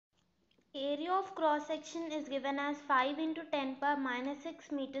Area of cross section is given as 5 into 10 power minus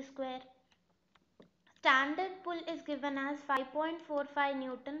 6 meter square. Standard pull is given as 5.45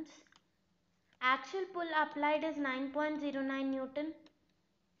 newtons. Actual pull applied is 9.09 newton.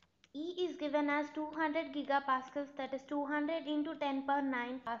 E is given as 200 gigapascals, that is 200 into 10 power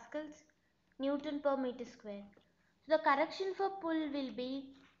 9 pascals, Newton per meter square. So the correction for pull will be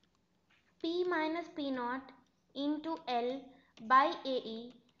P minus P naught into L by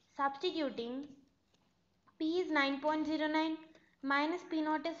AE. Substituting, P is 9.09 minus P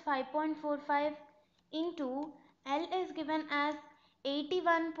naught is 5.45 into L is given as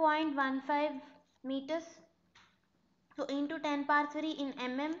 81.15 meters. So into 10 power 3 in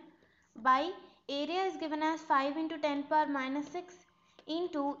mm by area is given as 5 into 10 power minus 6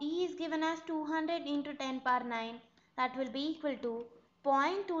 into E is given as 200 into 10 power 9, that will be equal to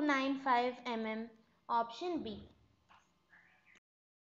 0.295 mm. Option B.